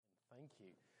you.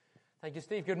 Thank you,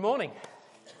 Steve. Good morning.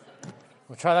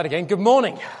 We'll try that again. Good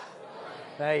morning.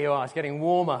 There you are. It's getting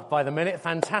warmer by the minute.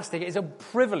 Fantastic. It's a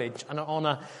privilege and an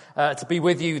honour to be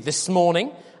with you this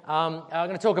morning. I'm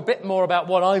going to talk a bit more about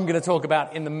what I'm going to talk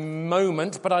about in the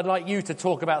moment, but I'd like you to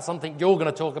talk about something you're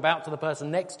going to talk about to the person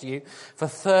next to you for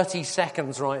 30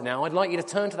 seconds right now. I'd like you to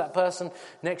turn to that person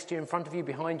next to you, in front of you,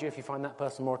 behind you, if you find that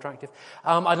person more attractive.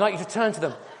 I'd like you to turn to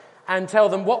them and tell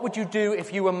them, what would you do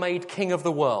if you were made king of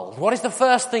the world? What is the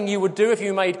first thing you would do if you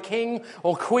were made king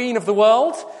or queen of the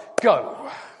world? Go.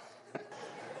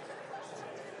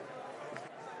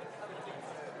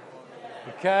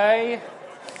 Okay.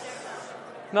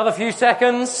 Another few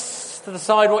seconds to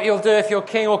decide what you'll do if you're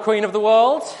king or queen of the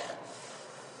world.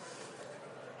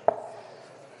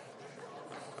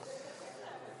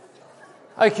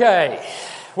 Okay.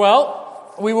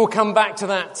 Well, we will come back to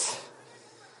that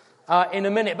in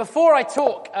a minute. Before I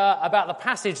talk about the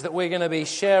passage that we're going to be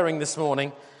sharing this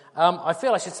morning, I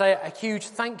feel I should say a huge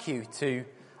thank you to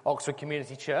Oxford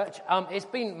Community Church. It's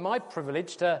been my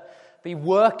privilege to be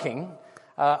working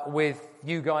with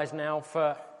you guys now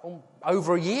for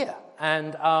over a year.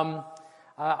 And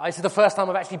this is the first time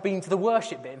I've actually been to the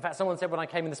worship bit. In fact, someone said when I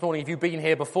came in this morning, have you been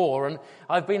here before? And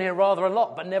I've been here rather a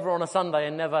lot, but never on a Sunday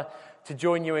and never to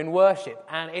join you in worship.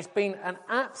 And it's been an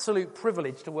absolute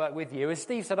privilege to work with you. As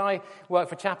Steve said, I work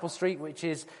for Chapel Street, which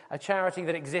is a charity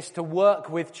that exists to work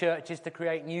with churches to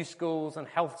create new schools and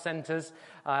health centres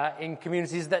in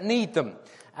communities that need them.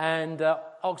 And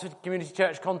Oxford Community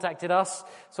Church contacted us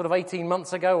sort of 18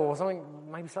 months ago or something,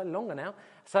 maybe slightly longer now,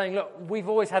 saying, look, we've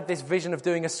always had this vision of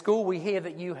doing a school. We hear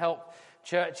that you help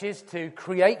churches to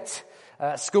create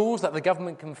schools that the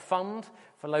government can fund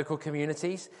for local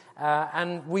communities.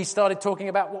 And we started talking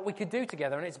about what we could do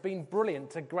together. And it's been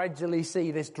brilliant to gradually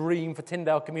see this dream for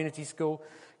Tyndale Community School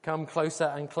come closer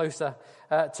and closer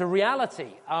to reality.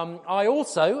 I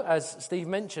also, as Steve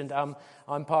mentioned,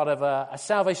 I'm part of a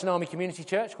Salvation Army community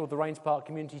church called the Rains Park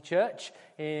Community Church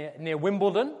near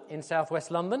Wimbledon in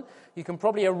southwest London. You can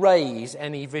probably erase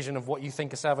any vision of what you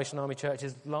think a Salvation Army church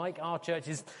is like. Our church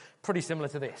is pretty similar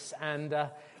to this. And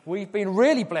we've been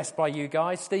really blessed by you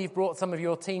guys. Steve brought some of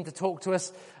your team to talk to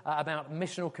us about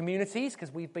missional communities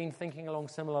because we've been thinking along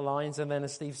similar lines. And then,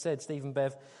 as Steve said, Steve and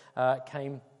Bev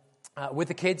came with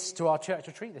the kids to our church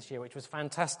retreat this year, which was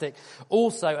fantastic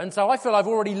also. And so I feel I've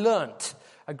already learnt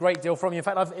a great deal from you. In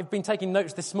fact, I've been taking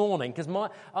notes this morning because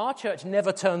our church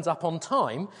never turns up on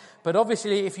time. But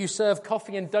obviously, if you serve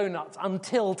coffee and donuts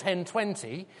until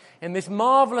 10:20, in this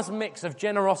marvellous mix of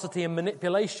generosity and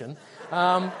manipulation,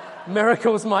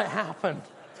 miracles might happen.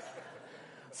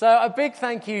 So a big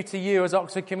thank you to you as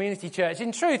Oxford Community Church.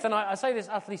 In truth, and I say this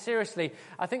utterly seriously,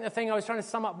 I think the thing I was trying to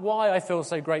sum up why I feel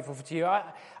so grateful to you,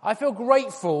 I feel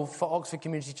grateful for Oxford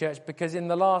Community Church because in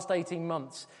the last 18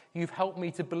 months, you've helped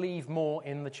me to believe more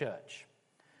in the church.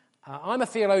 I'm a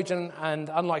theologian, and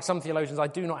unlike some theologians, I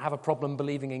do not have a problem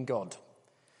believing in God.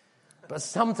 But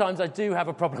sometimes I do have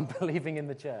a problem believing in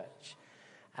the church.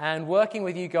 And working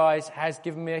with you guys has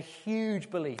given me a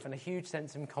huge belief and a huge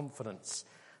sense of confidence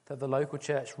that the local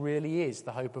church really is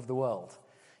the hope of the world.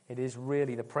 It is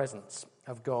really the presence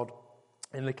of God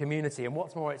in the community. And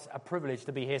what's more, it's a privilege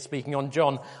to be here speaking on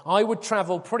John. I would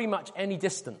travel pretty much any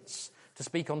distance to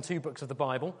speak on two books of the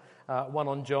Bible, one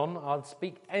on John. I'll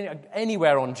speak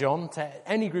anywhere on John to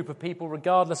any group of people,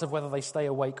 regardless of whether they stay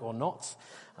awake or not.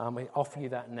 We offer you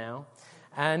that now.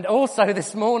 And also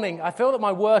this morning, I feel that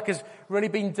my work has really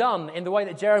been done in the way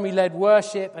that Jeremy led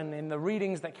worship and in the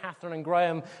readings that Catherine and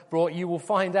Graham brought. You will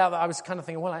find out that I was kind of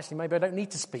thinking, well, actually, maybe I don't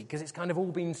need to speak because it's kind of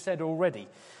all been said already.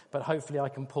 But hopefully I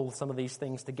can pull some of these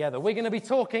things together. We're going to be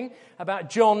talking about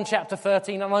John chapter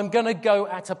 13, and I'm going to go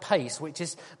at a pace, which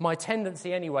is my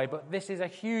tendency anyway. But this is a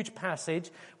huge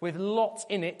passage with lots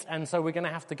in it, and so we're going to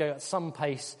have to go at some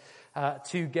pace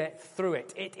to get through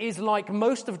it. It is like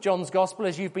most of John's Gospel,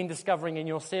 as you've been discovering in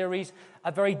your series,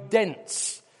 a very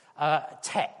dense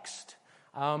text.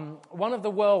 One of the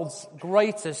world's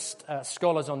greatest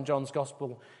scholars on John's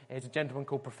Gospel is a gentleman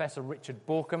called Professor Richard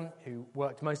Bauckham, who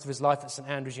worked most of his life at St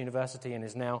Andrews University and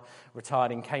is now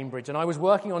retired in Cambridge. And I was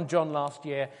working on John last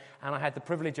year, and I had the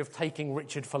privilege of taking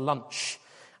Richard for lunch.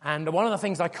 And one of the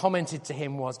things I commented to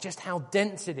him was just how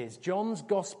dense it is. John's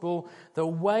Gospel, the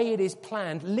way it is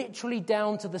planned, literally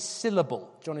down to the syllable.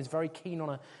 John is very keen on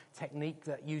a technique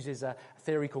that uses a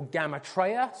theory called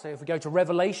Gamatreya. So if we go to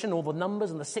Revelation, all the numbers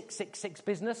and the 666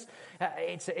 business,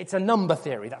 it's a number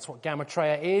theory. That's what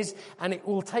Gamatreya is. And it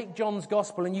will take John's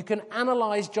Gospel, and you can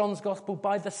analyze John's Gospel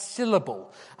by the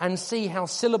syllable and see how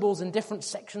syllables in different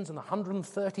sections, and the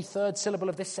 133rd syllable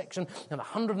of this section and the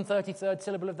 133rd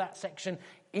syllable of that section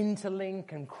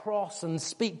interlink and cross and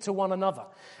speak to one another.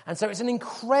 And so it's an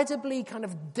incredibly kind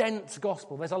of dense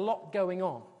gospel. There's a lot going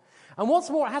on. And what's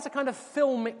more, it has a kind of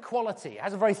filmic quality. It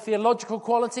has a very theological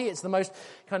quality. It's the most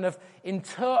kind of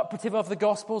interpretive of the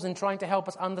Gospels in trying to help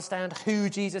us understand who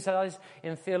Jesus is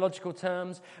in theological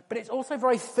terms. But it's also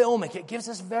very filmic. It gives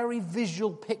us very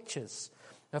visual pictures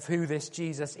of who this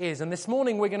Jesus is. And this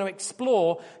morning we're going to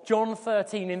explore John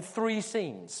 13 in 3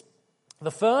 scenes.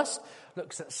 The first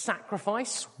looks at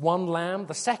sacrifice, 1 lamb.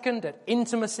 The second at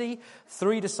intimacy,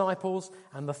 3 disciples.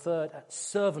 And the third at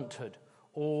servanthood,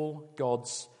 all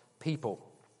God's people.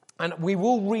 And we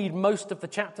will read most of the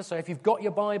chapter, so if you've got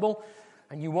your Bible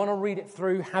and you want to read it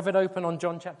through, have it open on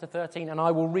John chapter 13, and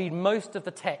I will read most of the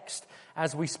text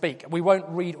as we speak. We won't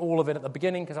read all of it at the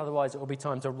beginning, because otherwise it will be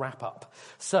time to wrap up.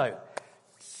 So,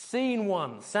 scene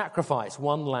 1, sacrifice,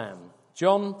 1 lamb.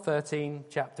 John 13,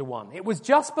 chapter 1. It was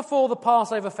just before the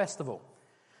Passover festival.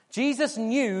 Jesus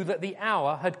knew that the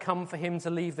hour had come for him to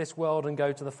leave this world and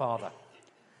go to the Father.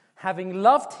 Having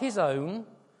loved his own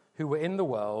who were in the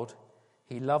world,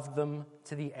 he loved them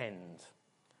to the end.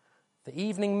 The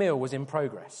evening meal was in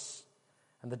progress,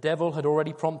 and the devil had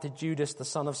already prompted Judas, the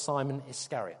son of Simon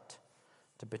Iscariot,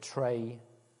 to betray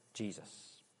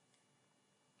Jesus.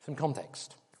 Some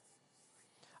context.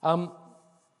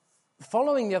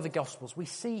 Following the other Gospels, we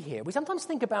see here, we sometimes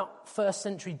think about first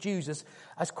century Jews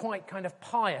as quite kind of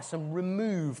pious and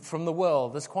removed from the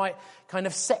world, as quite kind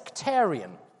of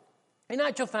sectarian. In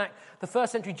actual fact, the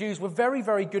first century Jews were very,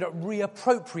 very good at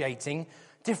reappropriating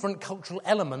different cultural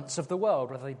elements of the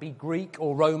world, whether they be Greek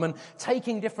or Roman,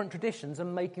 taking different traditions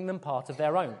and making them part of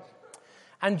their own.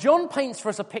 And John paints for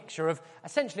us a picture of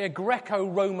essentially a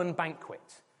Greco-Roman banquet,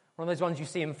 one of those ones you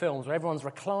see in films where everyone's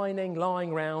reclining,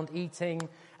 lying around, eating.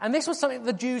 And this was something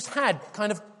the Jews had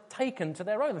kind of taken to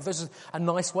their own. This was a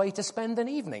nice way to spend an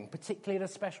evening, particularly at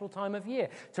a special time of year,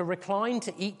 to recline,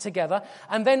 to eat together.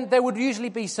 And then there would usually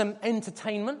be some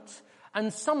entertainment,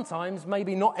 and sometimes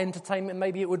maybe not entertainment,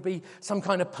 maybe it would be some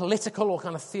kind of political or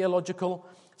kind of theological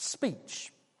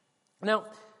speech. Now,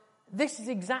 this is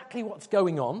exactly what's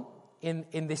going on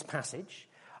in this passage.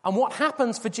 And what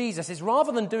happens for Jesus is,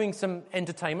 rather than doing some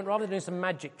entertainment, rather than doing some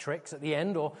magic tricks at the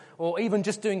end, or even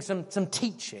just doing some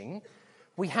teaching,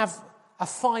 we have a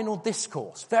final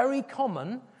discourse. Very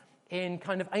common in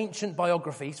kind of ancient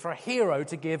biographies for a hero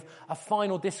to give a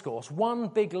final discourse, one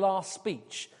big last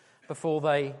speech before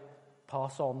they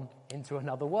pass on into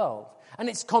another world. And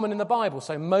it's common in the Bible.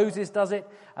 So Moses does it.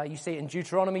 You see it in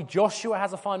Deuteronomy. Joshua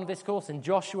has a final discourse in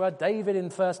Joshua. David in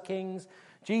 1 Kings.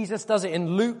 Jesus does it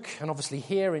in Luke, and obviously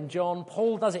here in John.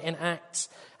 Paul does it in Acts,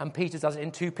 and Peter does it in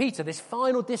 2 Peter, this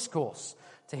final discourse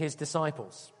to his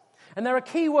disciples. And there are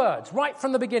key words right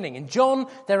from the beginning. In John,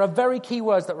 there are very key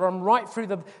words that run right through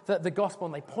the gospel,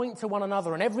 and they point to one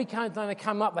another, and every time they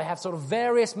come up, they have sort of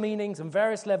various meanings and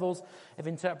various levels of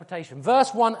interpretation.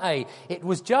 Verse 1a, it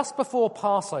was just before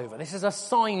Passover. This is a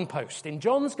signpost. In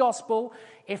John's gospel,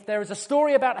 if there is a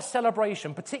story about a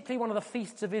celebration, particularly one of the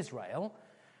feasts of Israel,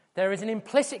 there is an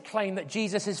implicit claim that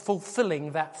Jesus is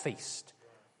fulfilling that feast.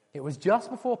 It was just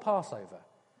before Passover.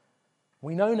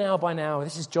 We know now by now,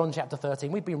 this is John chapter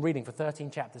 13, we've been reading for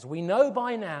 13 chapters. We know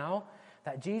by now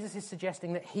that Jesus is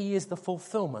suggesting that he is the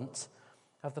fulfillment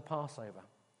of the Passover.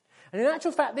 And in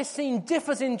actual fact, this scene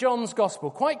differs in John's gospel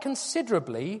quite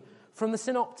considerably from the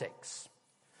synoptics.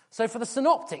 So for the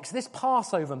synoptics, this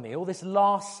Passover meal, this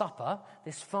Last Supper,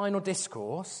 this final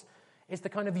discourse, is the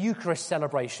kind of Eucharist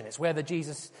celebration. It's where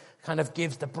Jesus kind of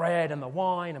gives the bread and the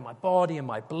wine and my body and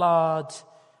my blood.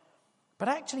 But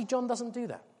actually, John doesn't do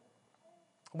that.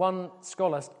 One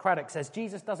scholar, Craddock, says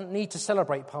Jesus doesn't need to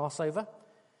celebrate Passover.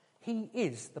 He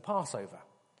is the Passover.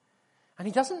 And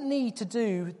he doesn't need to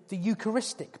do the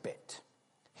Eucharistic bit.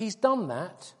 He's done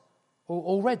that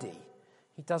already.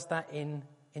 He does that in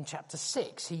chapter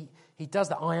 6. He does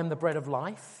that, I am the bread of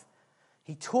life.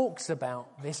 He talks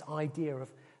about this idea of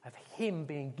him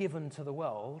being given to the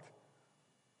world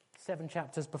 7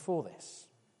 chapters before this.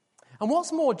 And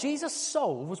what's more, Jesus'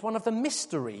 soul was one of the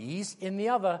mysteries in the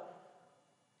other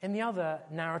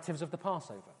narratives of the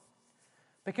Passover.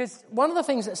 Because one of the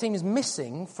things that seems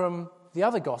missing from the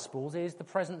other Gospels is the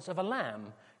presence of a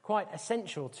lamb. Quite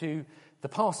essential to the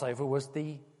Passover was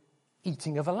the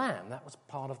eating of a lamb. That was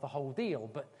part of the whole deal.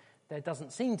 But there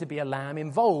doesn't seem to be a lamb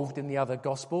involved in the other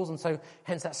Gospels, and so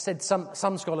hence that said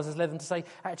some scholars has led them to say,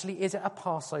 actually, is it a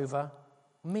Passover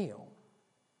meal?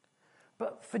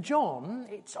 But for John,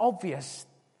 it's obvious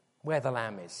where the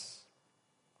lamb is.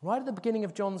 Right at the beginning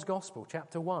of John's Gospel,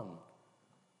 chapter 1,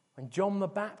 when John the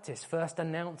Baptist first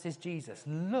announces Jesus,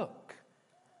 look,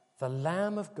 the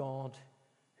Lamb of God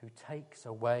who takes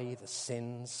away the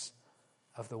sins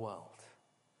of the world.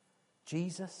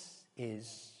 Jesus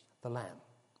is the Lamb.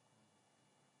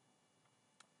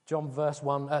 John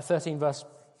 13 verse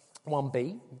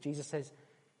 1b,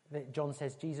 John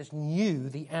says, Jesus knew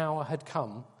the hour had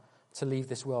come to leave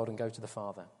this world and go to the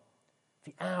Father.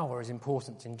 The hour is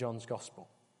important in John's Gospel.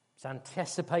 It's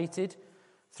anticipated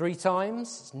 3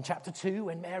 times. It's in chapter 2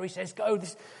 when Mary says, go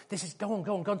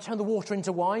on, turn the water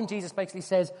into wine. Jesus basically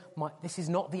says, this is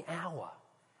not the hour.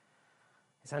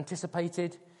 It's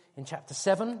anticipated in chapter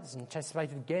 7. It's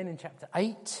anticipated again in chapter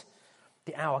 8.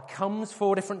 The hour comes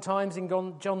 4 different times in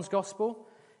John's Gospel.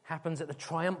 Happens at the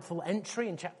triumphal entry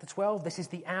in chapter 12. This is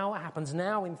the hour. Happens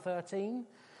now in 13.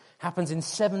 Happens in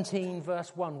 17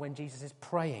 verse 1 when Jesus is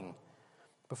praying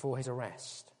before his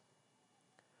arrest.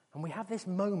 And we have this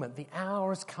moment, the hour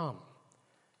has come.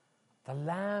 The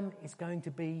lamb is going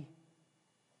to be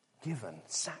given,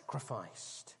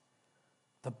 sacrificed.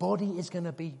 The body is going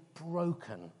to be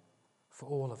broken for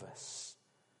all of us.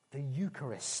 The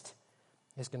Eucharist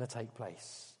is going to take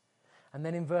place. And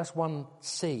then in verse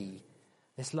 1c,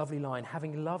 this lovely line,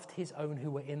 having loved his own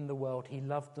who were in the world, he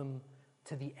loved them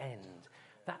to the end.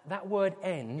 That word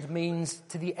end means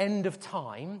to the end of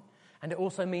time, and it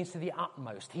also means to the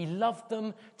utmost. He loved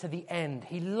them to the end.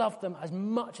 He loved them as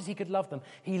much as he could love them.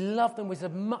 He loved them with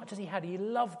as much as he had. He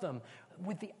loved them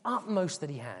with the utmost that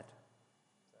he had.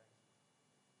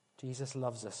 Jesus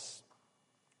loves us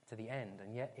to the end.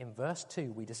 And yet in verse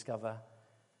 2 we discover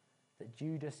that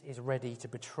Judas is ready to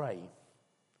betray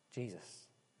Jesus.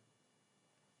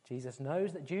 Jesus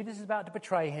knows that Judas is about to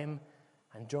betray him,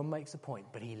 and John makes a point,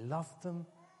 but he loved them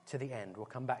to the end. We'll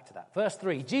come back to that. Verse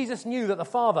 3, Jesus knew that the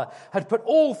Father had put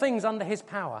all things under his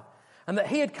power and that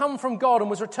he had come from God and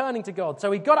was returning to God.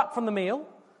 So he got up from the meal,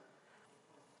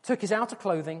 took his outer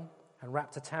clothing and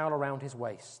wrapped a towel around his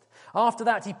waist. After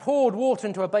that, he poured water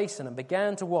into a basin and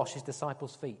began to wash his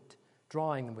disciples' feet,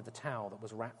 drying them with the towel that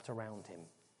was wrapped around him.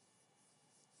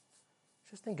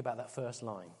 Just think about that first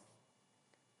line.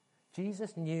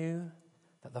 Jesus knew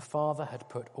that the Father had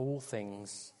put all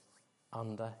things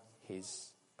under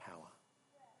his power.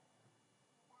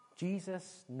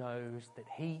 Jesus knows that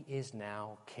he is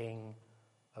now King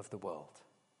of the world.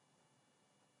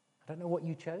 I don't know what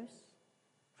you chose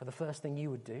for the first thing you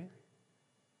would do,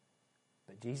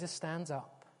 but Jesus stands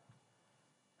up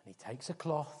and he takes a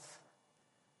cloth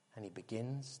and he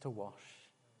begins to wash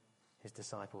his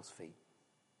disciples' feet.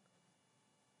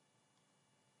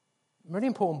 A really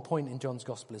important point in John's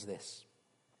Gospel is this.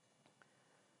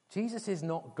 Jesus is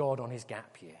not God on his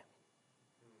gap year.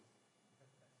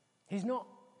 He's not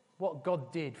what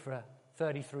God did for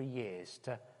 33 years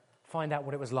to find out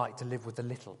what it was like to live with the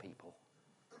little people,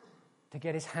 to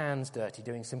get his hands dirty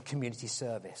doing some community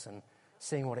service and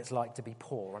seeing what it's like to be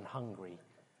poor and hungry,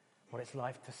 what it's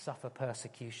like to suffer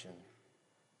persecution.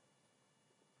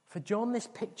 For John, this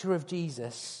picture of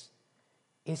Jesus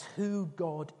is who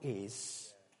God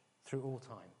is through all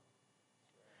time.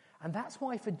 And that's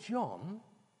why for John,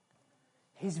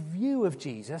 his view of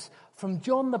Jesus, from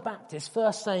John the Baptist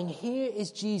first saying, here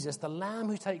is Jesus, the Lamb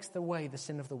who takes away the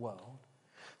sin of the world,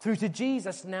 through to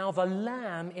Jesus now the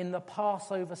Lamb in the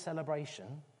Passover celebration,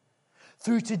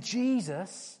 through to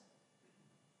Jesus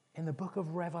in the book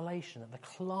of Revelation, at the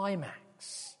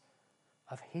climax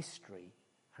of history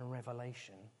and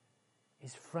revelation,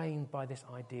 is framed by this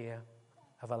idea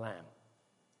of a lamb.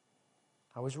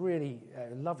 I was really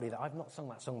lovely that I've not sung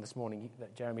that song this morning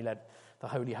that Jeremy led, the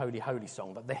Holy, Holy, Holy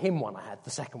song, but the hymn one I had, the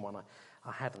second one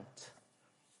I hadn't.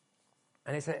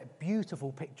 And it's a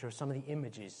beautiful picture of some of the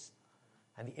images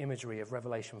and the imagery of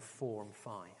Revelation 4 and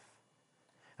 5.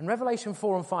 And Revelation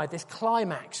 4 and 5, this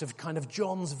climax of kind of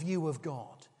John's view of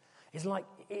God, it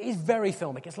is very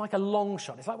filmic. It's like a long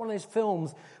shot. It's like one of those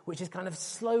films which is kind of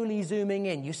slowly zooming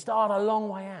in. You start a long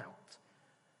way out.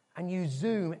 And you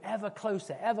zoom ever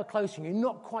closer, and you're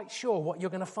not quite sure what you're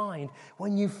going to find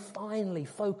when you finally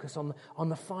focus on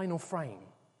the final frame.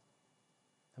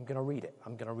 I'm going to read it.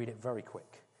 I'm going to read it very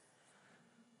quick.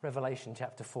 Revelation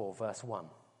chapter 4, verse 1.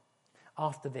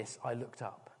 After this I looked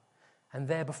up, and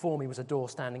there before me was a door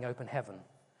standing open heaven.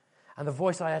 And the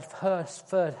voice I had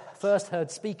first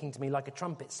heard speaking to me like a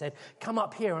trumpet said, "Come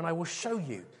up here and I will show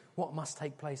you what must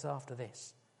take place after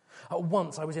this." At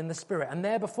once I was in the Spirit, and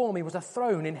there before me was a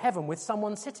throne in heaven with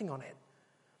someone sitting on it.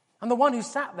 And the one who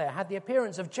sat there had the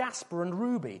appearance of jasper and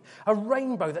ruby, a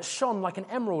rainbow that shone like an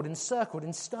emerald encircled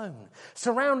in stone.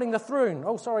 Surrounding the throne,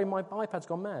 oh sorry, my iPad's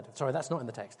gone mad. Sorry, that's not in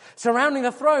the text. Surrounding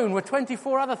the throne were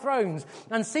 24 other thrones,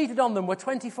 and seated on them were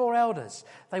 24 elders.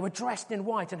 They were dressed in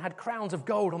white and had crowns of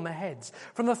gold on their heads.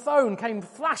 From the throne came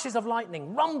flashes of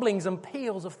lightning, rumblings and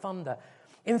peals of thunder.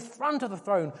 In front of the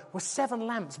throne were 7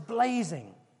 lamps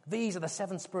blazing. These are the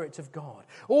 7 spirits of God.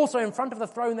 Also in front of the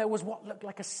throne there was what looked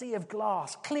like a sea of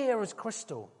glass, clear as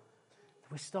crystal.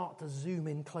 We start to zoom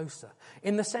in closer.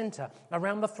 In the center,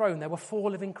 around the throne, there were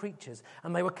 4 living creatures,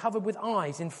 and they were covered with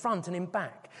eyes in front and in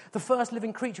back. The first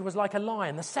living creature was like a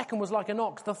lion, the second was like an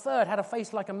ox, the third had a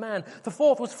face like a man, the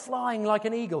fourth was flying like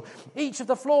an eagle. Each of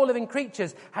the 4 living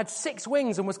creatures had 6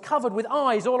 wings and was covered with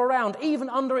eyes all around, even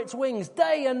under its wings.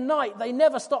 Day and night they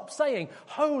never stopped saying,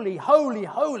 "Holy, holy,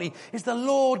 holy is the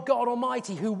Lord God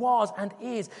Almighty, who was and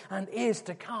is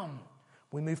to come."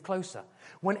 We move closer.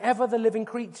 Whenever the living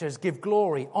creatures give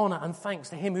glory, honor, and thanks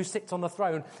to him who sits on the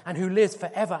throne and who lives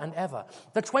forever and ever,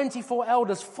 the 24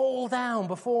 elders fall down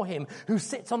before him who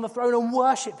sits on the throne and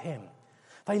worship him.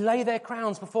 They lay their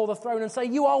crowns before the throne and say,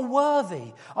 "You are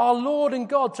worthy, our Lord and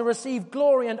God, to receive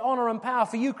glory and honor and power,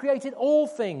 for you created all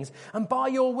things, and by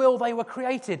your will they were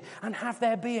created and have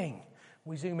their being."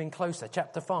 We zoom in closer,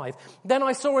 chapter 5. Then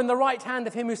I saw in the right hand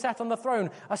of him who sat on the throne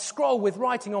a scroll with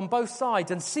writing on both sides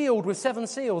and sealed with 7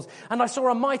 seals. And I saw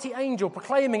a mighty angel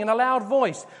proclaiming in a loud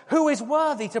voice, "Who is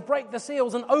worthy to break the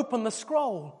seals and open the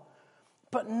scroll?"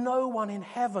 But no one in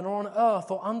heaven or on earth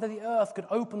or under the earth could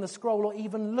open the scroll or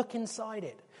even look inside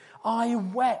it. I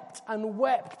wept and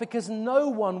wept because no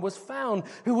one was found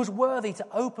who was worthy to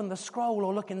open the scroll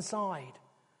or look inside.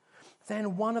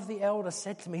 Then one of the elders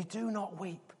said to me, "Do not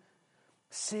weep.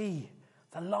 See,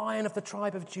 the Lion of the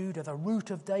tribe of Judah, the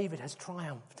Root of David, has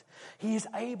triumphed. He is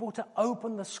able to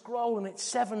open the scroll and its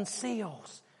 7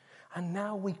 seals." And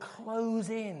now we close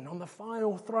in on the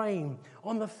final throne,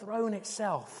 on the throne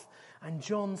itself. And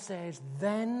John says,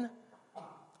 "Then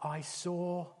I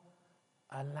saw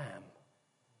a lamb,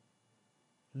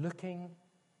 looking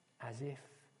as if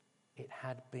it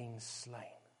had been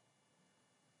slain."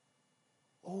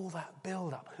 All that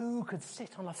build-up. Who could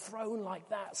sit on a throne like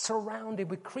that,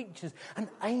 surrounded with creatures and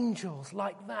angels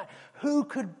like that? Who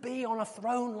could be on a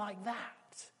throne like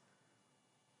that?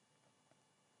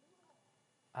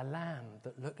 A lamb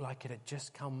that looked like it had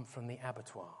just come from the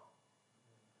abattoir.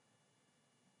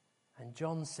 And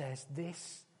John says,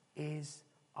 "This is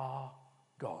our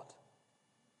God.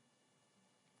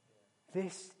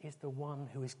 This is the one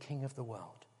who is King of the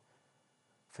world."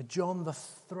 For John, the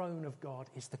throne of God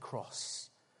is the cross.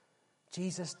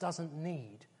 Jesus doesn't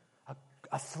need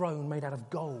a throne made out of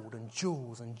gold and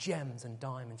jewels and gems and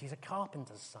diamonds. He's a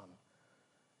carpenter's son.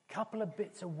 A couple of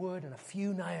bits of wood and a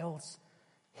few nails,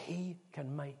 he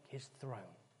can make his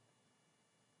throne.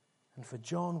 And for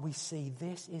John, we see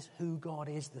this is who God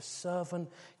is, the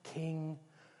servant king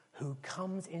who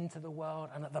comes into the world,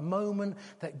 and at the moment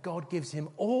that God gives him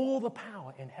all the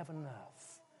power in heaven and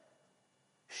earth,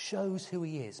 shows who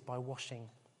he is by washing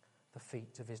the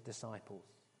feet of his disciples.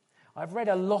 I've read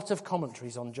a lot of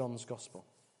commentaries on John's Gospel,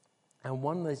 and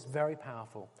one that's very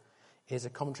powerful is a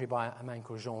commentary by a man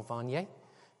called Jean Vanier,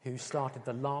 who started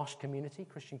the L'Arche community,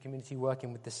 Christian community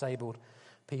working with disabled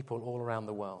people all around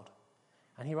the world.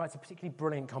 And he writes a particularly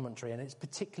brilliant commentary, and it's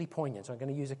particularly poignant, so I'm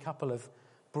going to use a couple of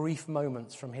brief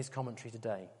moments from his commentary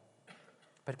today.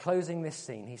 But closing this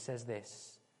scene, he says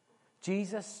this: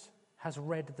 "Jesus has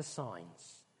read the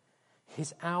signs.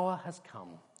 His hour has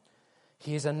come.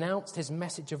 He has announced his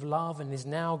message of love and is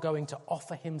now going to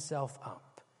offer himself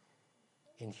up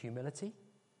in humility,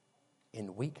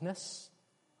 in weakness,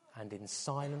 and in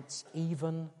silence,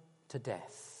 even to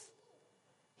death.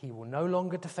 He will no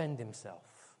longer defend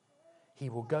himself. He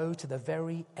will go to the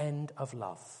very end of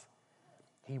love.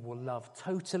 He will love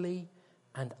totally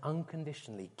and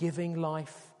unconditionally, giving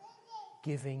life,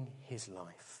 giving his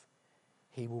life.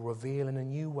 He will reveal in a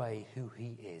new way who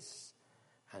he is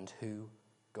and who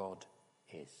God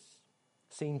is."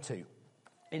 Scene 2,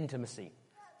 intimacy,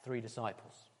 3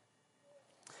 disciples.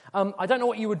 I don't know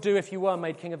what you would do if you were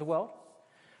made king of the world.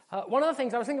 One of the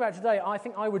things I was thinking about today, I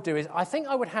think I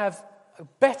would have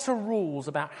better rules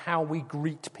about how we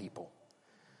greet people.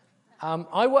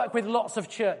 I work with lots of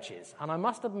churches, and I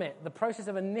must admit the process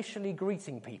of initially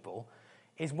greeting people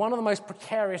is one of the most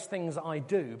precarious things I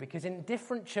do, because in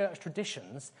different church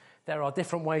traditions, there are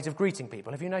different ways of greeting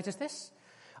people. Have you noticed this?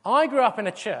 I grew up in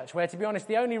a church where, to be honest,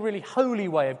 the only really holy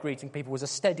way of greeting people was a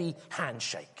steady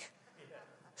handshake.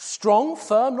 Strong,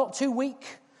 firm, not too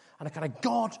weak, and a kind of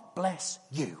 "God bless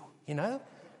you,"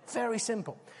 Very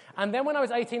simple. And then when I was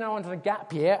 18, I went on a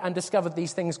gap year and discovered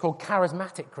these things called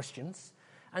charismatic Christians,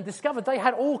 and discovered they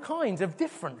had all kinds of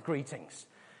different greetings.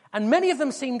 And many of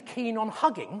them seemed keen on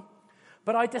hugging,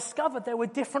 but I discovered there were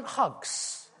different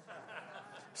hugs.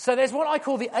 So there's what I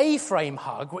call the A-frame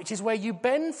hug, which is where you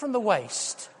bend from the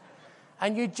waist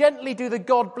and you gently do the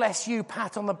God bless you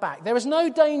pat on the back. There is no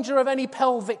danger of any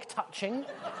pelvic touching.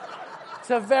 It's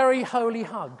a very holy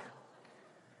hug.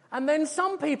 And then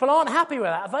some people aren't happy with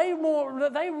that.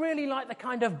 They really like the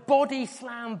kind of body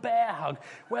slam bear hug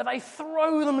where they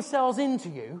throw themselves into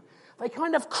you. They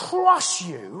kind of crush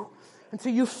you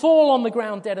until you fall on the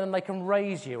ground dead, and they can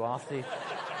raise you after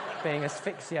being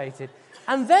asphyxiated.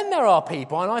 And then there are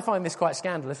people, and I find this quite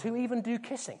scandalous, who even do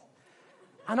kissing.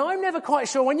 And I'm never quite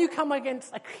sure, when you come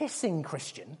against a kissing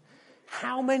Christian,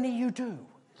 how many you do.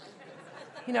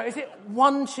 You know, is it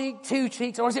one cheek, two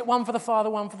cheeks, or is it one for the Father,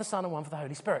 one for the Son, and one for the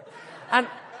Holy Spirit? And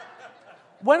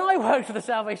when I worked for the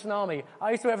Salvation Army,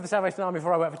 I used to work for the Salvation Army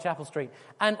before I worked for Chapel Street,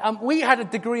 and we had a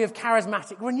degree of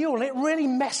charismatic renewal, and it really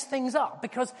messed things up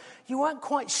because you weren't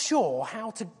quite sure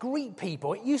how to greet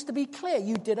people. It used to be clear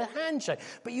you did a handshake,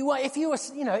 but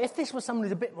if this was someone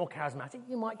who's a bit more charismatic,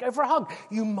 you might go for a hug.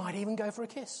 You might even go for a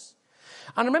kiss.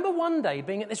 And I remember one day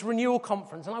being at this renewal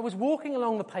conference, and I was walking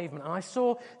along the pavement, and I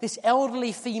saw this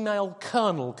elderly female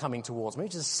colonel coming towards me,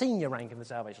 which is a senior rank in the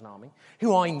Salvation Army,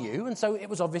 who I knew, and so it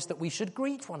was obvious that we should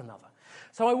greet one another.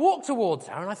 So I walked towards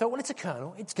her, and I thought, well, it's a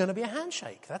colonel, it's going to be a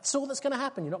handshake. That's all that's going to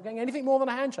happen. You're not getting anything more than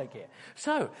a handshake here.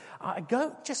 So I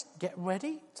just get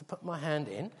ready to put my hand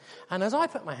in, and as I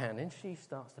put my hand in, she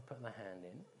starts to put the hand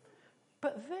in,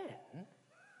 but then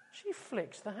she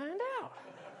flicks the hand out.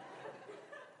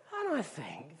 And I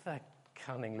think, the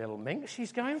cunning little minx,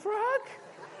 she's going for a hug.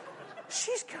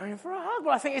 She's going for a hug.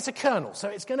 Well, I think it's a colonel, so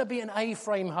it's going to be an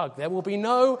A-frame hug. There will be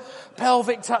no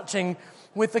pelvic touching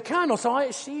with the colonel.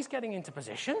 So she's getting into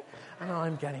position, and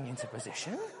I'm getting into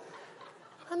position.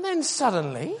 And then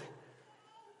suddenly,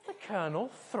 the colonel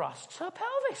thrusts her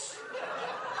pelvis.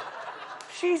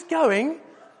 She's going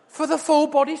for the full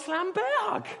body slam bear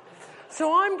hug.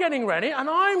 So I'm getting ready, and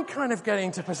I'm kind of getting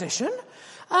into position.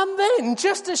 And then,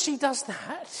 just as she does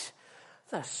that,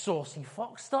 the saucy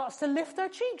fox starts to lift her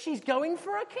cheek. She's going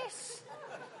for a kiss.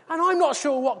 And I'm not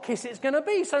sure what kiss it's going to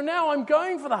be. So now I'm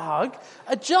going for the hug,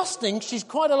 adjusting. She's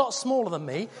quite a lot smaller than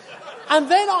me. And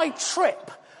then I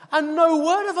trip. And no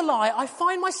word of a lie, I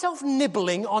find myself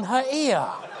nibbling on her ear.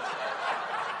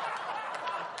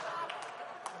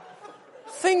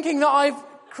 Thinking that I've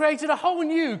created a whole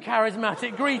new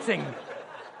charismatic greeting.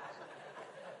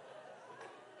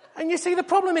 And you see, the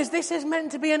problem is this is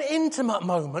meant to be an intimate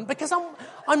moment because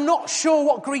I'm not sure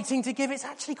what greeting to give. It's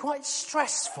actually quite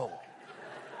stressful.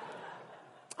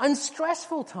 And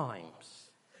stressful times,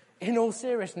 in all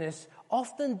seriousness,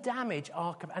 often damage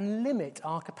and limit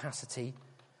our capacity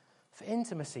for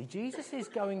intimacy. Jesus is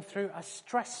going through a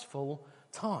stressful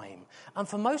time. And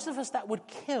for most of us, that would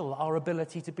kill our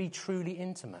ability to be truly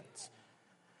intimate.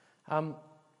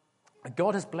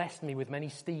 God has blessed me with many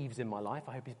Steves in my life.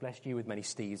 I hope he's blessed you with many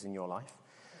Steves in your life.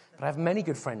 But I have many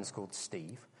good friends called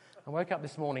Steve. I woke up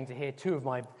this morning to hear two of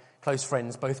my close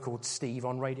friends, both called Steve,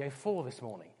 on Radio 4 this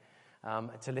morning,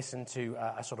 to listen to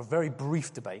a sort of very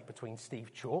brief debate between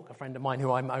Steve Chalk, a friend of mine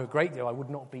who I know a great deal. I would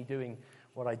not be doing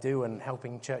what I do and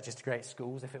helping churches to create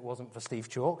schools if it wasn't for Steve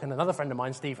Chalk. And another friend of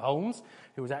mine, Steve Holmes,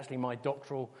 who was actually my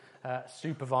doctoral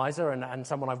supervisor and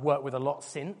someone I've worked with a lot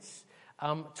since.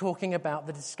 Talking about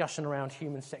the discussion around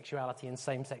human sexuality and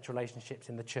same-sex relationships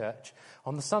in the church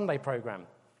on the Sunday programme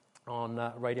on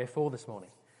Radio 4 this morning.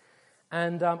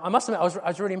 And I must admit, I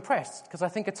was really impressed, because I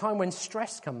think a time when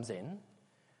stress comes in,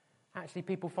 actually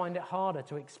people find it harder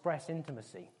to express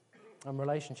intimacy and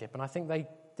relationship. And I think they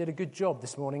did a good job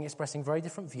this morning expressing very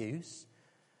different views,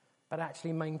 but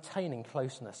actually maintaining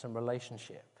closeness and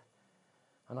relationship.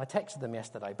 And I texted them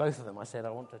yesterday, both of them. I said,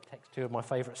 I want to text two of my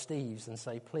favourite Steves and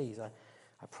say, please, I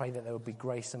pray that there will be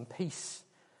grace and peace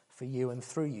for you and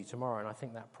through you tomorrow. And I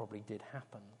think that probably did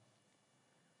happen.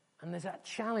 And there's that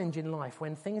challenge in life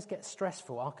when things get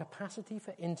stressful, our capacity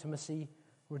for intimacy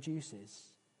reduces.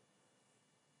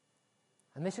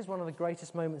 And this is one of the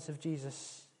greatest moments of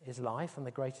Jesus' life and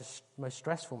the greatest, most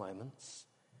stressful moments.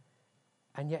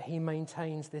 And yet he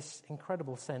maintains this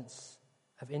incredible sense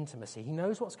of intimacy. He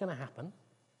knows what's going to happen.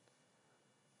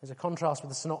 There's a contrast with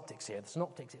the synoptics here. The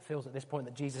synoptics, it feels at this point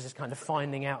that Jesus is kind of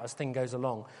finding out as things goes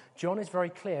along. John is very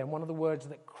clear, and one of the words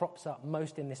that crops up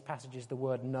most in this passage is the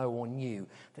word know or knew,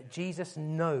 that Jesus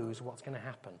knows what's going to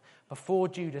happen. Before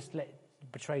Judas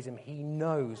betrays him, he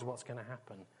knows what's going to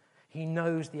happen. He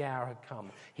knows the hour had come.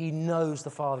 He knows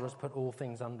the Father has put all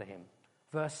things under him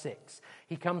Verse 6,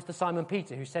 he comes to Simon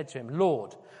Peter, who said to him,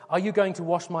 "Lord, are you going to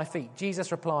wash my feet?"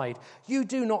 Jesus replied, "You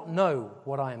do not know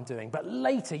what I am doing, but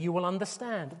later you will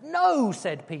understand." "No,"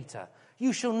 said Peter,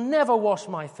 "you shall never wash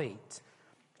my feet."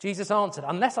 Jesus answered,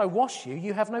 "Unless I wash you,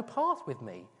 you have no part with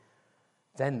me."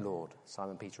 "Then, Lord,"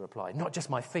 Simon Peter replied, "not just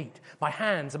my feet, my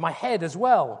hands and my head as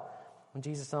well." And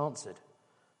Jesus answered,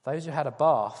 "Those who had a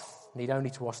bath need only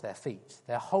to wash their feet.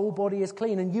 Their whole body is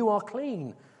clean, and you are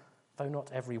clean, though not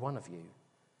every one of you."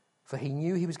 For he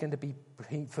knew who was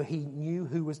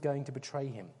going to betray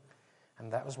him,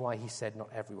 and that was why he said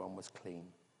not everyone was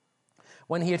clean.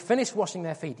 When he had finished washing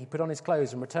their feet, he put on his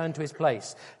clothes and returned to his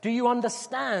place. "Do you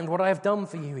understand what I have done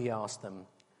for you?" he asked them.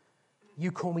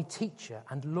 "You call me teacher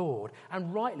and Lord,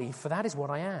 and rightly, for that is what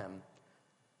I am.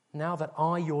 Now that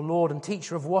I, your Lord and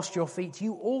teacher, have washed your feet,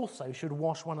 you also should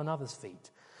wash one another's feet.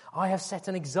 I have set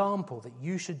an example that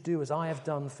you should do as I have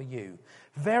done for you.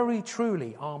 Very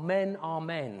truly, amen,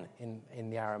 amen," in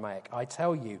the Aramaic. "I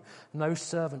tell you, no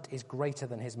servant is greater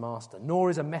than his master, nor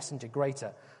is a messenger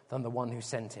greater than the one who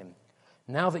sent him.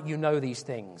 Now that you know these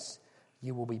things,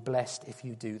 you will be blessed if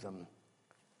you do them."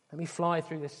 Let me fly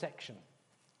through this section.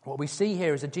 What we see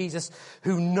here is a Jesus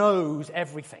who knows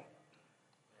everything.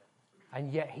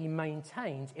 And yet he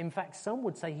maintains, in fact, some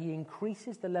would say he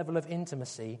increases the level of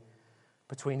intimacy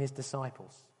between his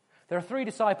disciples. There are three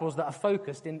disciples that are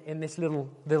focused in this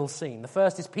little scene. The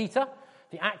first is Peter,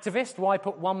 the activist. Why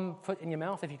put one foot in your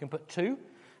mouth if you can put two?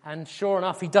 And sure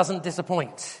enough, he doesn't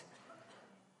disappoint.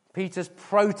 Peter's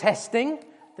protesting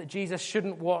that Jesus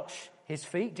shouldn't wash his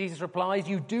feet. Jesus replies,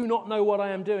 "You do not know what I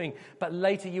am doing, but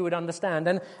later you would understand."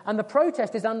 And the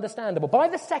protest is understandable. By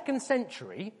the 2nd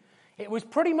century, it was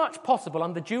pretty much possible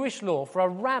under Jewish law for a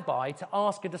rabbi to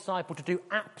ask a disciple to do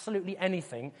absolutely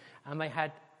anything, and they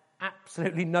had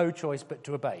absolutely no choice but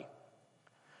to obey.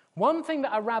 One thing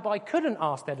that a rabbi couldn't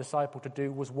ask their disciple to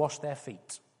do was wash their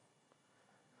feet.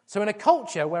 So in a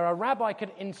culture where a rabbi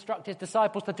could instruct his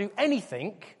disciples to do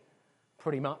anything,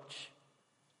 pretty much,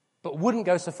 but wouldn't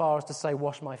go so far as to say,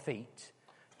 "Wash my feet,"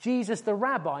 Jesus, the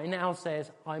rabbi, now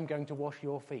says, "I'm going to wash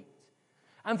your feet."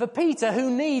 And for Peter, he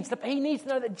needs to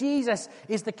know that Jesus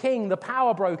is the king, the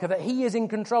power broker, that he is in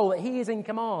control, that he is in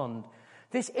command.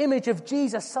 This image of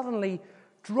Jesus suddenly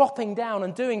dropping down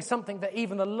and doing something that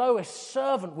even the lowest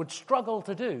servant would struggle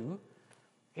to do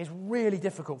is really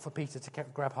difficult for Peter to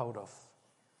grab hold of.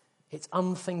 It's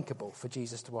unthinkable for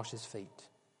Jesus to wash his feet.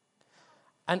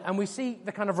 And we see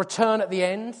the kind of return at the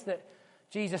end that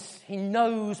Jesus, he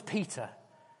knows Peter.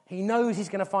 He knows he's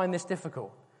going to find this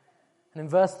difficult. And in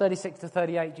verse 36 to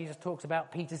 38, Jesus talks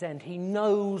about Peter's end. He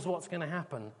knows what's going to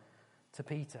happen to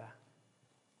Peter.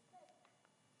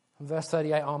 In verse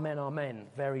 38, amen, amen,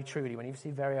 very truly. When you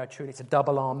see very truly, it's a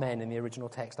double amen in the original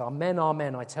text. Amen,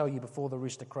 amen, I tell you, before the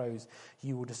rooster crows,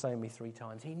 you will disown me 3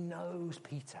 times. He knows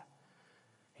Peter.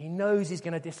 He knows he's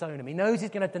going to disown him. He knows he's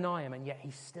going to deny him, and yet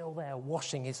he's still there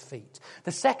washing his feet.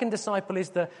 The second disciple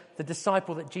is the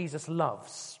disciple that Jesus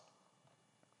loves,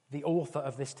 the author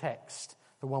of this text,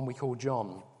 the one we call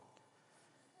John.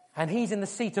 And he's in the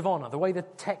seat of honor. The way the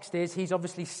text is, he's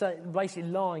obviously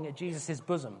basically lying at Jesus'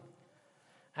 bosom.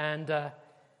 And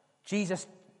Jesus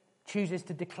chooses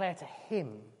to declare to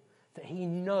him that he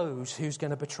knows who's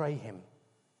going to betray him.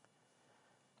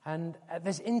 And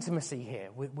there's intimacy here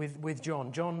with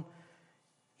John. John,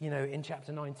 in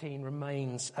chapter 19,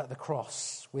 remains at the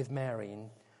cross with Mary. In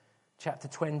chapter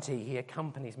 20, he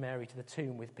accompanies Mary to the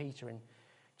tomb with Peter. In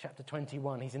chapter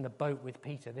 21, he's in the boat with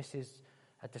Peter. This is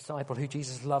a disciple who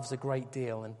Jesus loves a great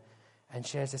deal and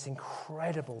shares this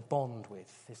incredible bond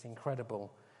with, this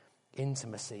incredible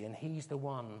intimacy. And he's the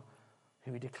one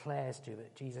who declares to you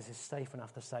that Jesus is safe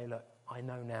enough to say, look, I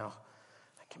know now.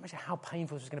 I can imagine how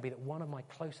painful this is going to be that one of my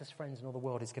closest friends in all the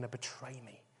world is going to betray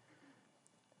me.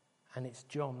 And it's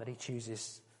John that he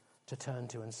chooses to turn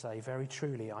to and say, very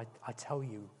truly, I tell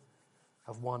you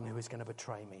of one who is going to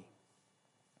betray me.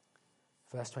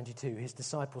 Verse 22, his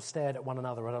disciples stared at one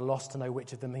another at a loss to know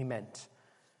which of them he meant.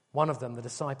 One of them, the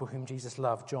disciple whom Jesus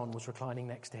loved, John, was reclining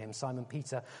next to him. Simon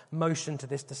Peter motioned to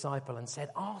this disciple and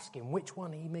said, ask him which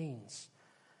one he means.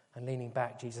 And leaning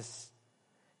back,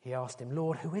 he asked him,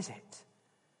 Lord, who is it?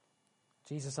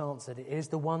 Jesus answered, it is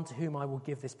the one to whom I will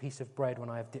give this piece of bread when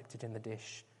I have dipped it in the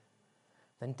dish.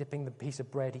 Then dipping the piece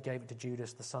of bread, he gave it to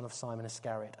Judas, the son of Simon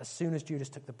Iscariot. As soon as Judas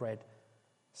took the bread,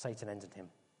 Satan entered him.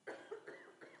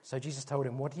 So Jesus told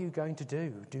him, what are you going to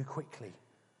do? Do quickly.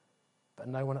 But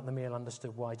no one at the meal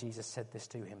understood why Jesus said this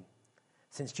to him.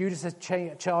 Since Judas had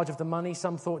charge of the money,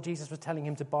 some thought Jesus was telling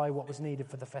him to buy what was needed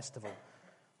for the festival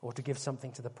or to give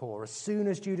something to the poor. As soon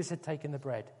as Judas had taken the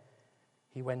bread,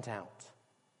 he went out,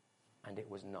 and it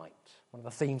was night. One of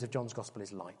the themes of John's Gospel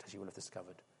is light, as you will have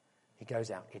discovered. He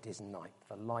goes out, it is night.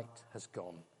 The light has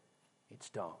gone. It's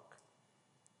dark.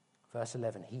 Verse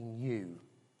 11, he knew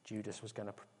Judas was going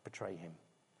to betray him.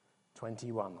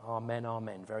 21, amen,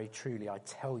 amen. Very truly, I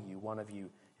tell you, one of you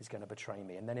is going to betray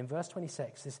me. And then in verse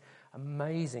 26, this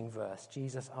amazing verse,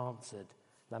 Jesus answered,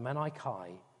 Lamanai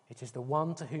Kai, it is the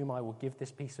one to whom I will give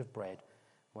this piece of bread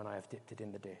when I have dipped it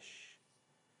in the dish.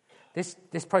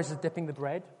 This process of dipping the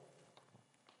bread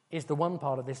is the one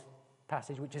part of this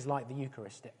passage which is like the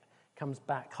Eucharist. It comes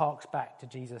back, harks back to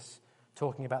Jesus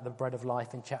talking about the bread of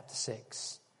life in chapter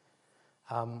 6.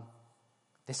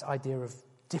 This idea of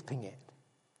dipping it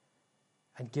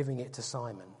and giving it to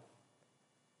Simon.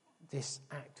 This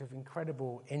act of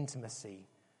incredible intimacy.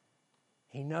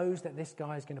 He knows that this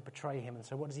guy is going to betray him, and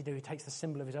so what does he do? He takes the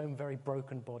symbol of his own very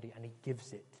broken body and he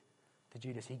gives it to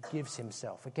Judas. He gives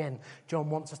himself. Again, John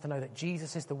wants us to know that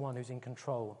Jesus is the one who's in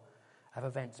control of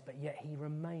events, but yet he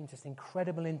remains this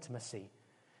incredible intimacy.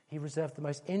 He reserved the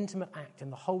most intimate act in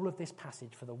the whole of this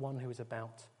passage for the one who is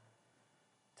about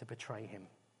to betray him.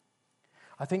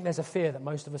 I think there's a fear that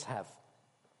most of us have,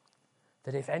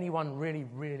 that if anyone really,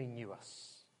 really knew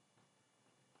us,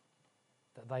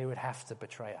 that they would have to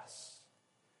betray us,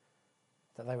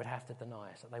 that they would have to deny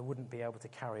us, that they wouldn't be able to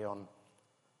carry on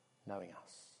knowing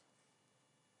us.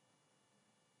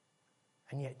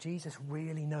 And yet Jesus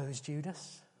really knows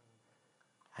Judas,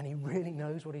 and he really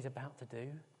knows what he's about to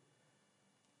do,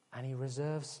 and he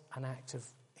reserves an act of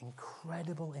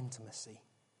incredible intimacy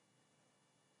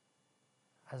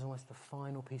as almost the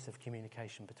final piece of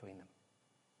communication between them.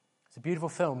 It's a beautiful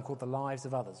film called The Lives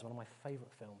of Others, one of my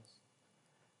favourite films.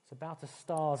 It's about a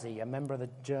Stasi, a member of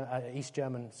the East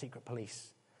German secret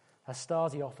police, a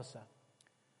Stasi officer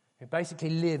who basically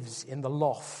lives in the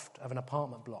loft of an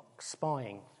apartment block,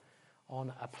 spying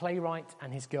on a playwright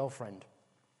and his girlfriend,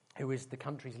 who is the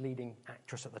country's leading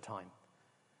actress at the time,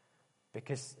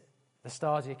 because the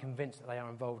Stasi are convinced that they are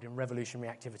involved in revolutionary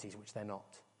activities, which they're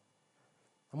not.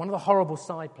 And one of the horrible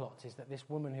side plots is that this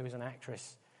woman, who is an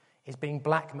actress, is being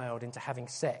blackmailed into having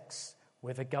sex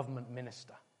with a government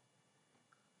minister.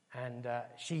 And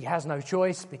she has no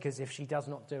choice, because if she does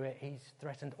not do it, he's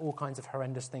threatened all kinds of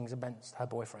horrendous things against her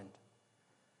boyfriend.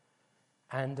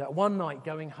 And one night,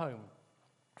 going home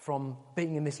from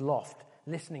being in this loft,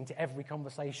 listening to every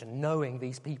conversation, knowing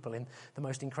these people in the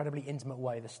most incredibly intimate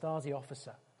way, the Stasi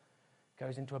officer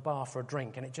goes into a bar for a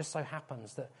drink, and it just so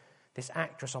happens that this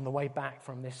actress, on the way back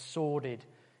from this sordid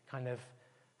kind of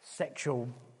sexual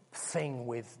thing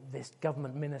with this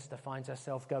government minister, finds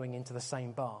herself going into the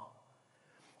same bar.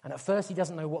 And at first he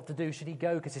doesn't know what to do. Should he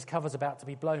go because his cover's about to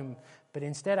be blown? But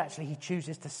instead, actually, he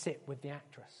chooses to sit with the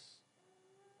actress.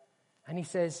 And he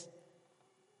says,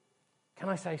 "Can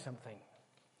I say something?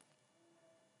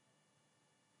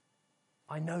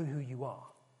 I know who you are,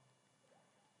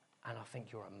 and I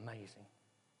think you're amazing."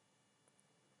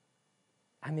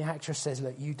 And the actress says,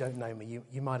 "Look, you don't know me.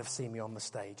 You might have seen me on the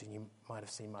stage, and you might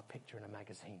have seen my picture in a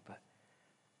magazine, but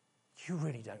you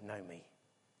really don't know me."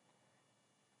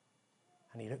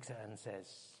 And he looks at her and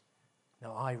says,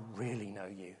 "No, I really know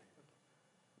you.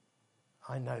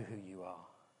 I know who you are,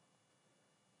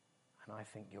 and I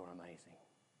think you're amazing."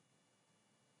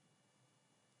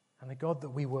 And the God that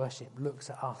we worship looks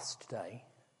at us today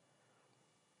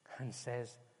and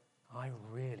says, "I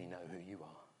really know who you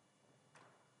are.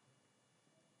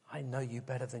 I know you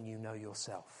better than you know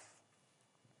yourself.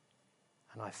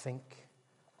 And I think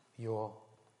you're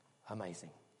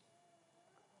amazing."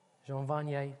 Jean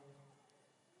Vanier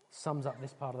sums up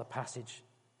this part of the passage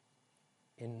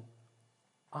in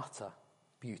utter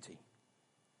beauty.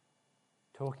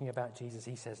 Talking about Jesus,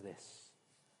 he says this: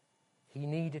 "He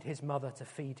needed his mother to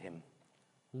feed him,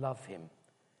 love him,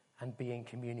 and be in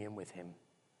communion with him.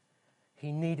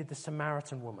 He needed the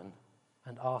Samaritan woman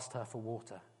and asked her for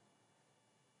water.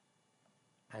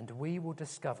 And we will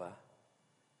discover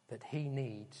that he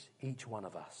needs each one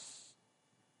of us.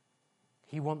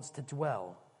 He wants to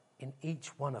dwell in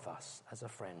each one of us as a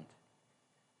friend.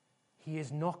 He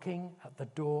is knocking at the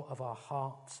door of our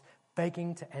hearts,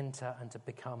 begging to enter and to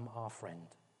become our friend.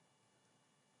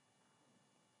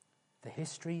 The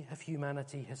history of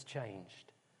humanity has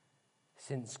changed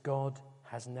since God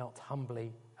has knelt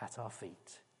humbly at our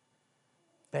feet,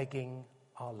 begging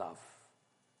our love.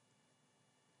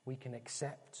 We can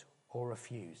accept or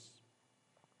refuse.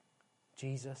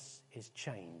 Jesus is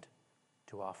chained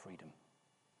to our freedom."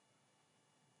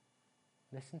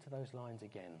 Listen to those lines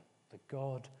again. The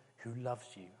God who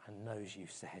loves you and knows you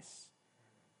says,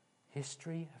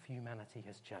 history of humanity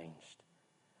has changed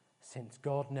since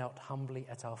God knelt humbly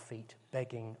at our feet,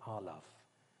 begging our love.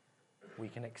 We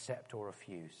can accept or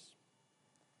refuse.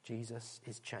 Jesus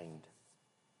is chained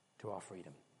to our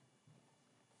freedom.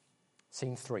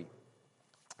 Scene 3,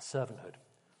 servanthood,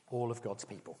 all of God's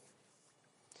people.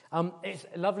 It's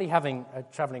lovely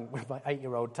travelling with my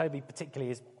 8-year-old. Toby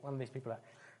particularly is one of these people that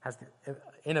has the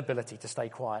inability to stay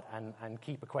quiet and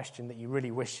keep a question that you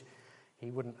really wish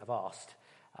he wouldn't have asked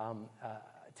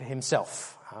to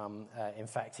himself. In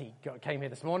fact, he came here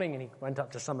this morning and he went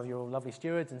up to some of your lovely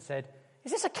stewards and said,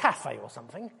 "Is this a cafe or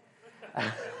something?"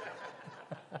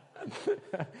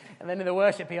 And then in the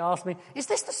worship he asked me, "Is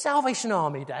this the Salvation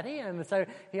Army, Daddy?" And so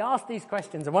he asked these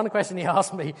questions. And one question he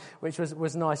asked me, which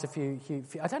was nice,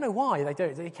 I don't know why they do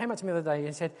it. He came up to me the other day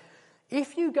and said,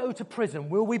 "If you go to prison,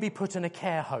 will we be put in a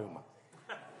care home?"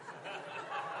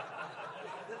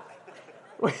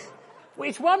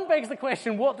 Which one begs the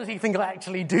question, what does he think I'll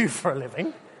actually do for a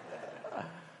living?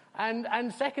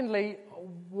 And secondly,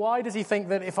 why does he think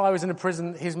that if I was in a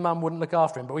prison, his mum wouldn't look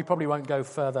after him? But we probably won't go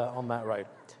further on that road.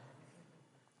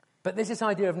 But there's this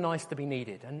idea of nice to be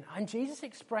needed. And Jesus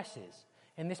expresses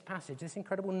in this passage this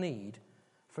incredible need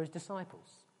for his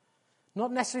disciples.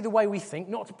 Not necessarily the way we think,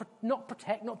 not to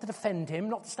protect, not to defend him,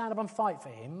 not to stand up and fight for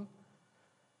him,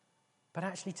 but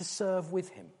actually to serve with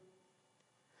him.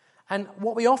 And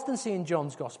what we often see in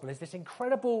John's gospel is this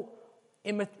incredible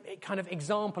kind of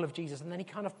example of Jesus, and then he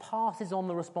kind of passes on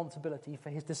the responsibility for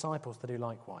his disciples to do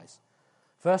likewise.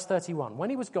 Verse 31, when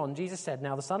he was gone, Jesus said,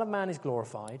 "Now the Son of Man is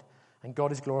glorified, and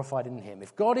God is glorified in him.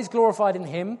 If God is glorified in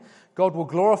him, God will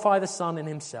glorify the Son in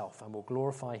himself, and will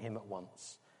glorify him at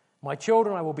once. My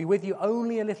children, I will be with you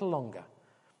only a little longer.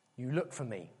 You look for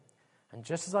me. And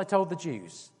just as I told the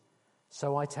Jews,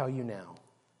 so I tell you now,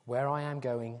 where I am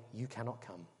going, you cannot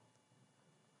come.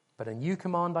 But a new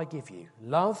command I give you,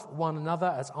 love one another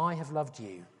as I have loved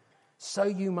you. So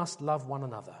you must love one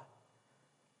another.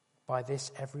 By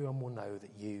this everyone will know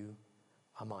that you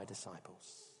are my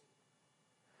disciples."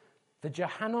 The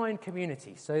Johannine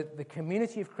community, so the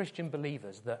community of Christian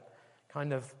believers that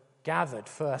kind of gathered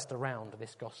first around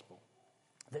this gospel,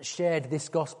 that shared this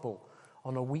gospel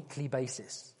on a weekly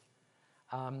basis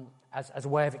as a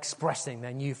way of expressing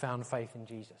their newfound faith in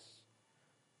Jesus,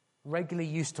 regularly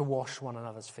used to wash one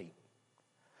another's feet.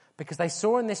 Because they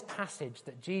saw in this passage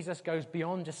that Jesus goes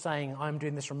beyond just saying, "I'm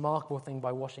doing this remarkable thing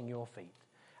by washing your feet."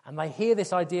 And they hear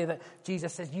this idea that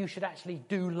Jesus says, you should actually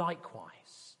do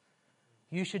likewise.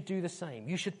 You should do the same.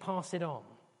 You should pass it on.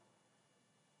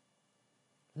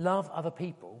 Love other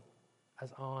people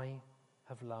as I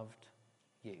have loved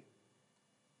you.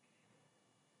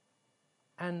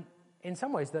 And in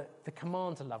some ways, the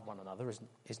command to love one another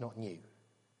is not new.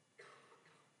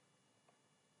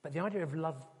 But the idea of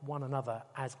love one another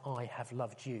as I have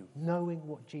loved you, knowing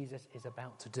what Jesus is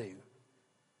about to do,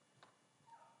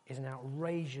 is an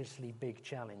outrageously big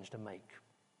challenge to make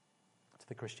to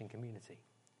the Christian community.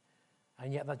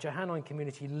 And yet the Johannine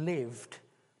community lived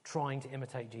trying to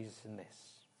imitate Jesus in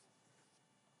this.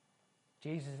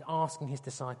 Jesus is asking his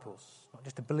disciples not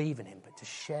just to believe in him, but to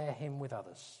share him with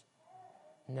others.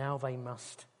 Now they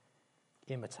must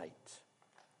imitate.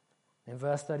 In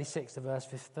verse 36 to verse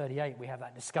 38, we have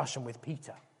that discussion with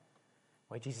Peter,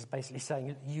 where Jesus is basically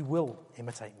saying, you will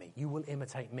imitate me. You will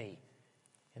imitate me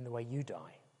in the way you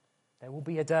die. There will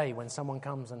be a day when someone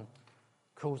comes and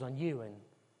calls on you and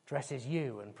dresses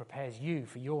you and prepares you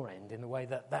for your end in the way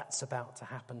that that's about to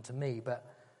happen to me. But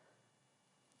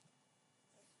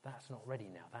that's not ready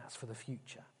now. That's for the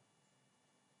future.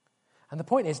 And the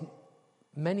point is,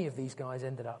 many of these guys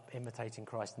ended up imitating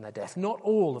Christ in their death. Not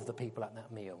all of the people at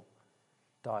that meal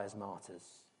die as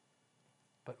martyrs,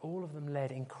 but all of them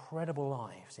led incredible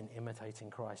lives in imitating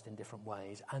Christ in different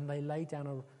ways, and they laid down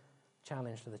a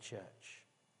challenge to the church.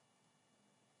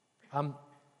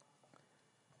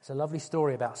 It's a lovely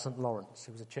story about St. Lawrence,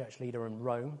 who was a church leader in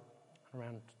Rome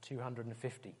around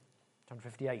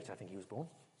 258, I think he was born,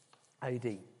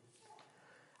 AD.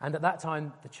 And at that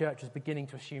time, the church was beginning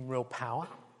to assume real power,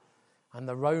 and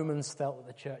the Romans felt that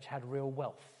the church had real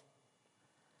wealth.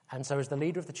 And so as the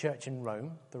leader of the church in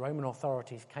Rome, the Roman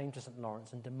authorities came to St.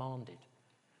 Lawrence and demanded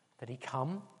that he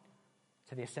come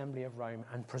to the assembly of Rome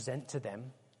and present to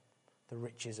them the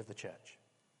riches of the church.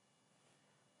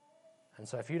 And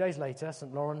so a few days later,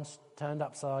 St. Lawrence turned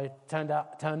outside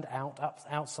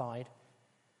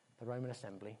the Roman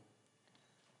assembly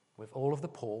with all of the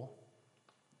poor,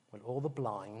 with all the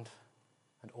blind,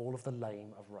 and all of the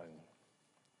lame of Rome.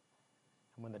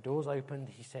 And when the doors opened,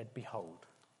 he said, "Behold,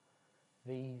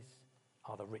 these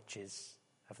are the riches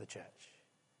of the church."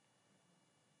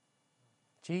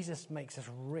 Jesus makes us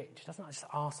rich. He doesn't just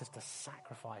ask us to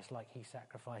sacrifice like he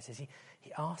sacrifices. He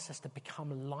asks us to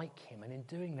become like him. And in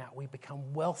doing that, we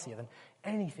become wealthier than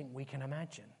anything we can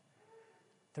imagine.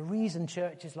 The reason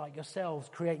churches like yourselves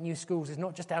create new schools is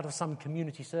not just out of some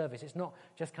community service. It's not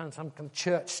just kind of some kind of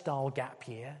church-style gap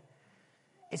year.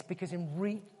 It's because in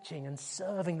reaching and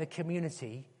serving the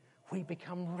community, we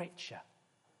become richer.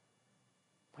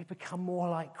 We become more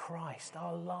like Christ.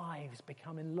 Our lives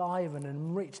become enlivened and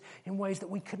enriched in ways that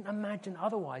we couldn't imagine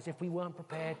otherwise if we weren't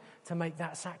prepared to make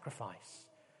that sacrifice.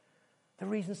 The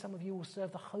reason some of you will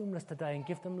serve the homeless today and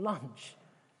give them lunch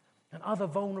and other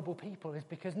vulnerable people is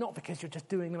because not because you're just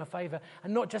doing them a favor,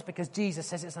 and not just because Jesus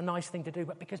says it's a nice thing to do,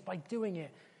 but because by doing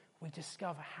it, we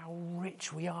discover how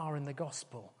rich we are in the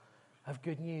gospel of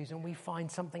good news, and we find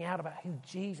something out about who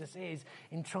Jesus is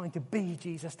in trying to be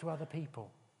Jesus to other people.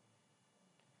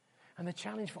 And the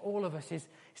challenge for all of us is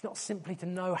it's not simply to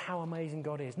know how amazing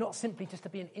God is, not simply just to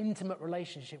be an intimate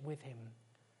relationship with him,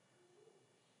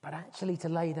 but actually to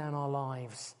lay down our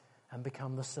lives and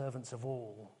become the servants of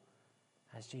all,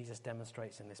 as Jesus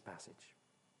demonstrates in this passage.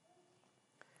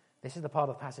 This is the part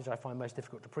of the passage I find most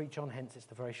difficult to preach on, hence it's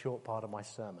the very short part of my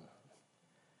sermon,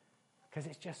 because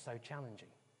it's just so challenging.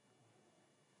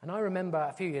 And I remember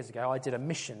a few years ago I did a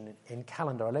mission in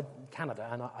Canada,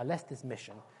 and I left this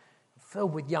mission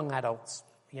filled with young adults,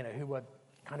 who were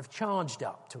kind of charged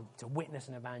up to witness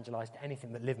and evangelize to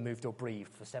anything that lived, moved, or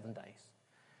breathed for 7 days.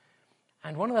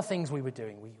 And one of the things we were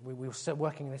doing, we were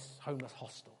working in this homeless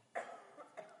hostel.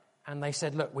 And they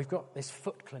said, look, we've got this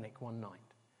foot clinic one night,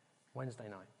 Wednesday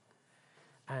night.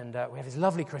 And we have these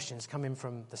lovely Christians come in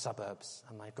from the suburbs,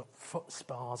 and they've got foot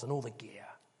spas and all the gear.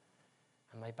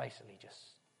 And they basically just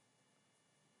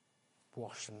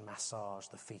wash and massage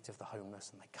the feet of the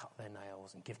homeless, and they cut their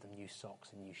nails and give them new socks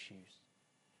and new shoes.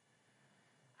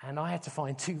 And I had to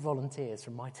find 2 volunteers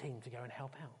from my team to go and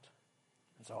help out.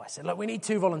 And so I said, look, we need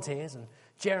 2 volunteers. And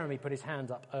Jeremy put his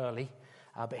hands up early,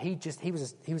 but he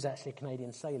was actually a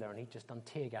Canadian sailor, and he'd just done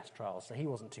tear gas trials, so he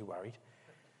wasn't too worried.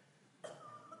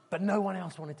 But no one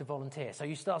else wanted to volunteer. So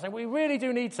you start saying, we really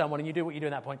do need someone, and you do what you do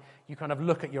at that point. You kind of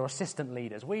look at your assistant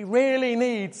leaders. We really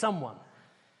need someone.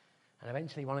 And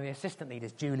eventually one of the assistant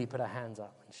leaders, Julie, put her hands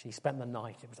up, and she spent the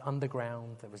night. It was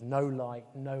underground. There was no light,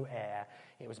 no air.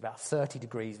 It was about 30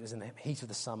 degrees. It was in the heat of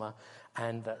the summer,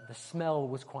 and the smell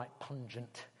was quite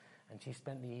pungent. And she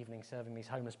spent the evening serving these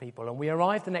homeless people. And we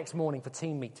arrived the next morning for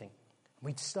team meeting.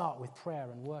 We'd start with prayer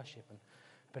and worship and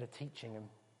a bit of teaching. And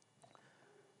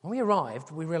when we arrived,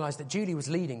 we realized that Julie was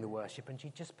leading the worship, and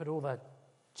she'd just put all the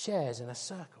chairs in a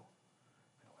circle.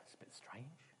 It's a bit strange.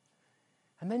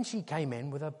 And then she came in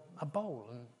with a bowl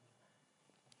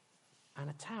and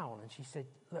a towel, and she said,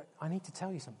 look, I need to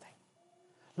tell you something.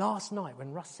 Last night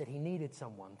when Russ said he needed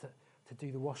someone to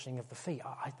do the washing of the feet,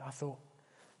 I thought,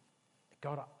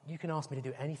 God, you can ask me to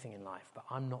do anything in life, but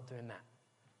I'm not doing that.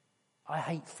 I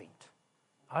hate feet.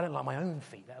 I don't like my own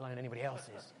feet, let alone anybody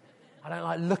else's. I don't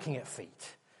like looking at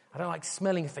feet. I don't like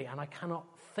smelling feet, and I cannot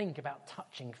think about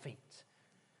touching feet.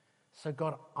 So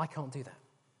God, I can't do that.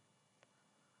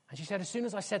 And she said, as soon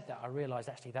as I said that, I realized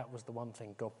actually that was the one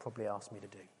thing God probably asked me to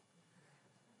do.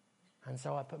 And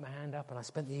so I put my hand up and I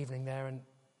spent the evening there, and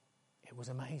it was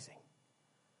amazing.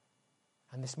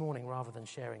 And this morning, rather than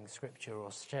sharing scripture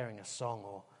or sharing a song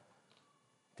or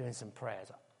doing some prayers,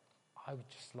 I would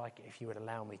just like it if you would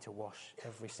allow me to wash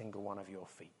every single one of your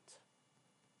feet.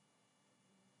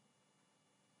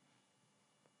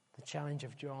 The challenge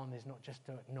of John is not just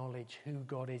to acknowledge who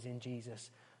God is in Jesus,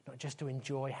 not just to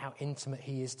enjoy how intimate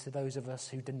he is to those of us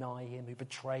who deny him, who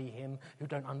betray him, who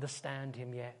don't understand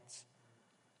him yet,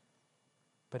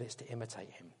 but it's to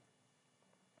imitate him.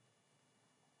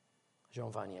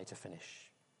 Jean Vanier to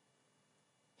finish.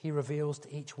 He reveals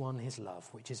to each one his love,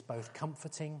 which is both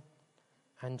comforting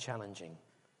and challenging.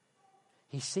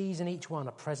 He sees in each one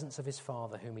a presence of his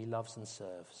Father whom he loves and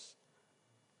serves.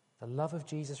 The love of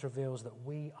Jesus reveals that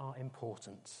we are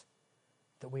important,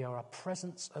 that we are a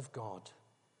presence of God,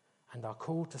 and are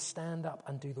called to stand up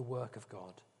and do the work of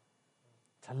God,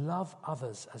 to love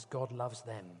others as God loves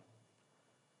them,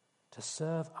 to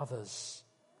serve others,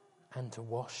 and to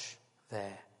wash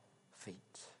their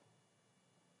feet.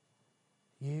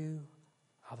 You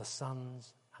are the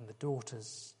sons and the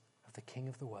daughters of the King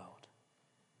of the world.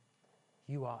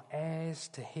 You are heirs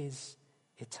to his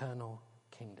eternal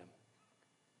kingdom.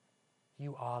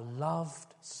 You are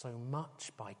loved so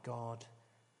much by God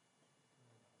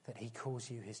that he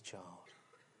calls you his child.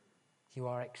 You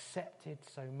are accepted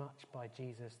so much by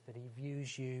Jesus that he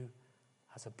views you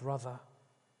as a brother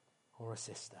or a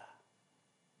sister.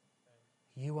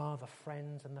 You are the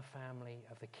friends and the family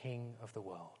of the King of the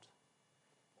world.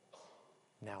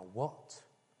 Now what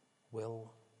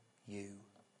will you